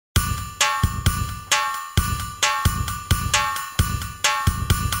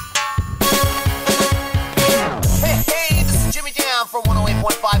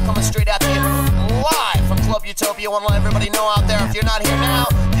utopia. Wanna let everybody know out there, if you're not here now,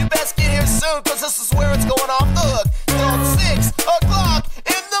 you best get here soon, cause this is where it's going off the hook. Till 6 o'clock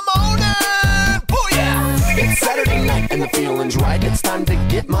in the morning. Booyah! It's Saturday night and the feeling's right. It's time to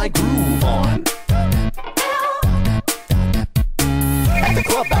get my groove on. At the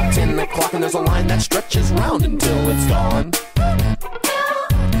club about 10 o'clock and there's a line that stretches round until it's gone.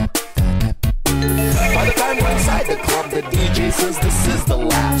 By the time we're inside the club, the DJ says this is the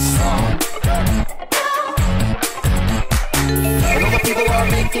last song. And all the people are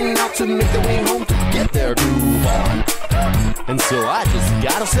making out to make their way home to get their groove on. And so I just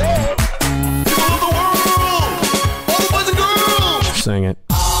gotta say, people of the world, all the boys and girls, sing it.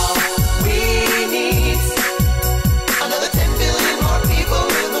 All we need, another 10 billion more people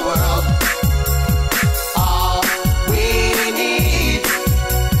in the world. All we need,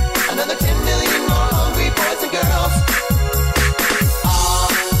 another 10 million more hungry boys and girls. All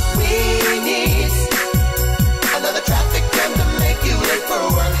we need, another traffic jam to make you late for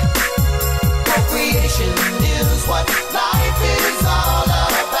work. Procreation is what life is all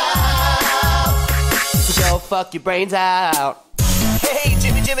about. So go fuck your brains out. Hey,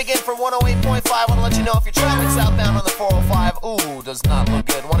 Jim again from 108.5. Wanna let you know if you're traveling southbound on the 405, ooh, does not look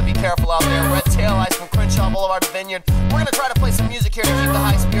good. Wanna be careful out there. Red Tail Ice from Crenshaw Boulevard to Vineyard. We're gonna try to play some music here to keep the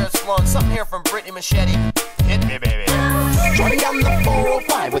high spirits flowing. Something here from Brittany Machete. Hit me, baby. Driving down the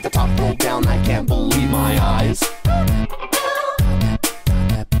 405 with the top rolled down, I can't believe my eyes.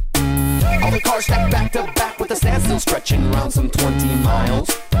 All the cars stacked back to back with the standstill stretching around some 20 miles.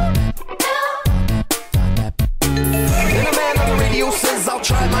 Then a man on the radio says, I'll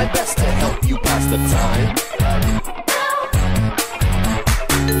try my best to help you pass the time.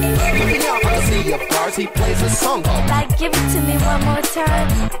 Looking out on the sea of cars, he plays a song called Like, give it to me one more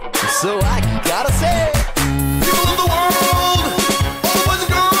time. So I gotta say, people of the world, all the boys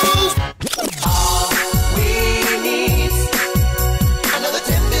and girls, All we need, another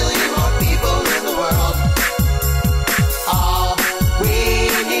 10 billion more people in the world. All we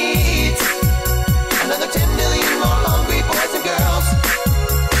need, another 10 million more hungry boys and girls.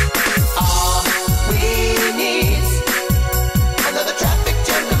 All we need, another traffic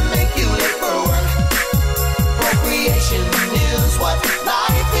jam to make you late for work. Procreation is what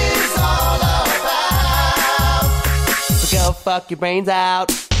life is all about. So go fuck your brains out.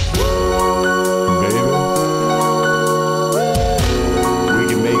 Baby, we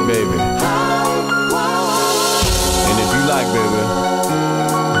can make baby. And if you like baby,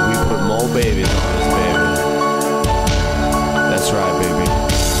 we put more babies on this baby. That's right, baby.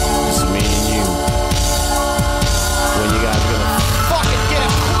 It's me and you. When you guys gonna Fucking get a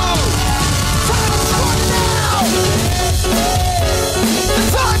clue! Time is running out! The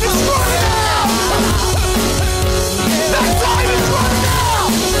time is running out! The time is running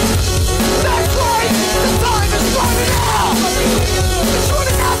out! That's right! The time is running out! It's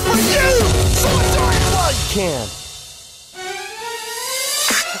running out for you! So enjoy it while you can!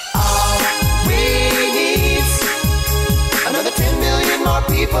 All we need, another 10 million more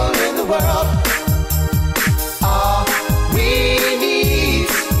people in the world. All we need,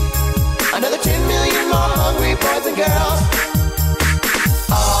 another 10 million more hungry boys and girls.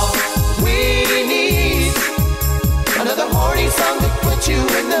 All we need, another horny song to put you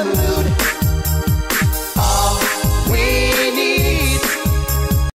in the mood.